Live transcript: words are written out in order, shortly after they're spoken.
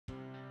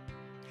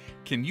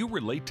Can you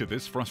relate to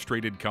this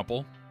frustrated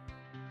couple?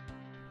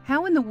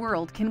 How in the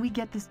world can we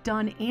get this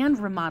done and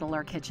remodel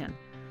our kitchen?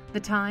 The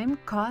time,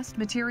 cost,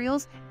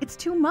 materials, it's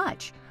too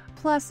much.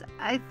 Plus,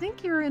 I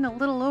think you're in a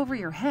little over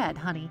your head,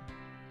 honey.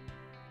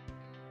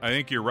 I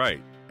think you're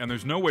right, and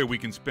there's no way we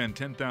can spend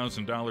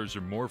 $10,000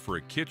 or more for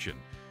a kitchen,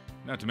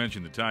 not to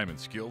mention the time and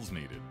skills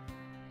needed.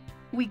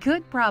 We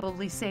could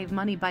probably save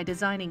money by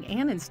designing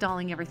and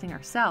installing everything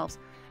ourselves.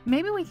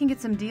 Maybe we can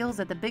get some deals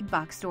at the big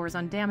box stores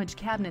on damaged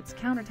cabinets,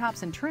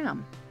 countertops, and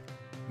trim.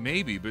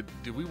 Maybe, but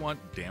do we want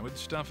damaged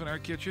stuff in our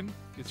kitchen?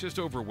 It's just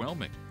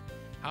overwhelming.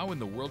 How in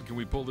the world can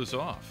we pull this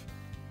off?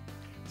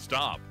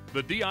 Stop!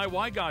 The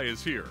DIY guy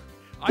is here.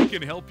 I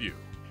can help you.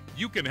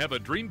 You can have a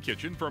dream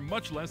kitchen for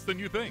much less than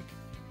you think.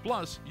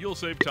 Plus, you'll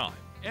save time,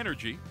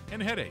 energy,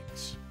 and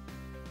headaches.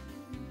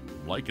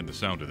 Liking the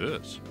sound of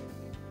this.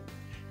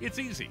 It's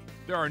easy.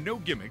 There are no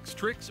gimmicks,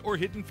 tricks, or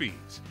hidden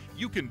fees.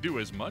 You can do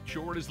as much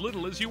or as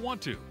little as you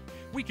want to.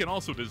 We can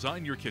also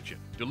design your kitchen,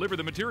 deliver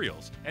the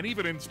materials, and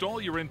even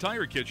install your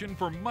entire kitchen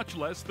for much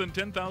less than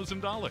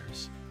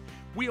 $10,000.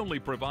 We only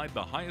provide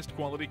the highest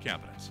quality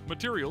cabinets,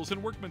 materials,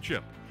 and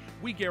workmanship.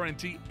 We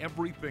guarantee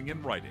everything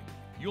in writing.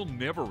 You'll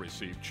never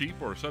receive cheap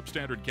or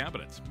substandard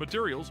cabinets,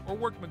 materials, or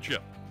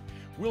workmanship.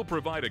 We'll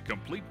provide a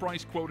complete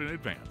price quote in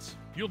advance.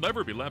 You'll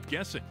never be left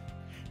guessing.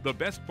 The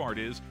best part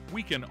is,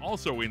 we can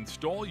also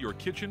install your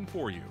kitchen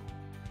for you.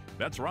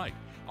 That's right,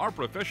 our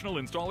professional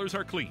installers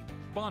are clean,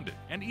 bonded,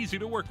 and easy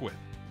to work with.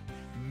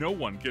 No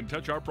one can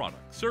touch our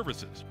products,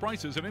 services,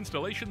 prices, and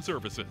installation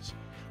services.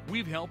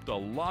 We've helped a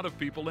lot of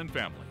people and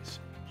families.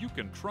 You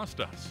can trust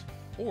us.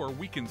 Or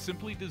we can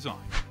simply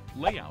design,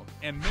 lay out,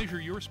 and measure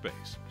your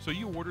space so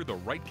you order the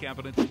right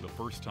cabinets the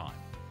first time.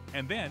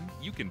 And then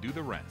you can do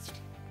the rest.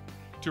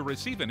 To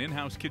receive an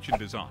in-house kitchen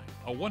design,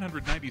 a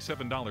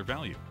 $197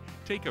 value,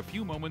 take a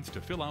few moments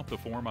to fill out the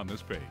form on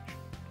this page.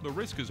 The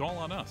risk is all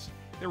on us.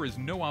 There is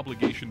no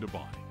obligation to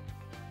buy.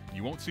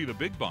 You won't see the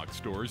big box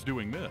stores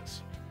doing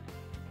this.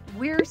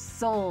 We're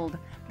sold.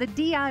 The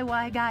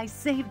DIY guy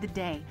saved the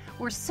day.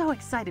 We're so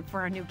excited for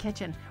our new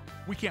kitchen.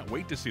 We can't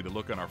wait to see the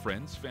look on our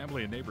friends,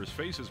 family, and neighbors'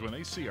 faces when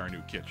they see our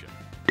new kitchen.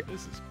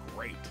 This is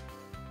great.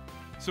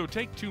 So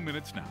take 2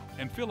 minutes now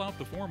and fill out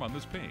the form on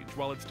this page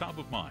while it's top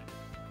of mind.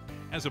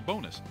 As a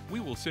bonus, we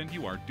will send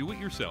you our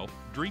do-it-yourself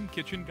Dream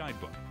Kitchen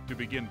Guidebook to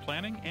begin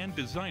planning and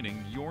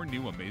designing your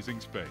new amazing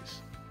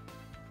space.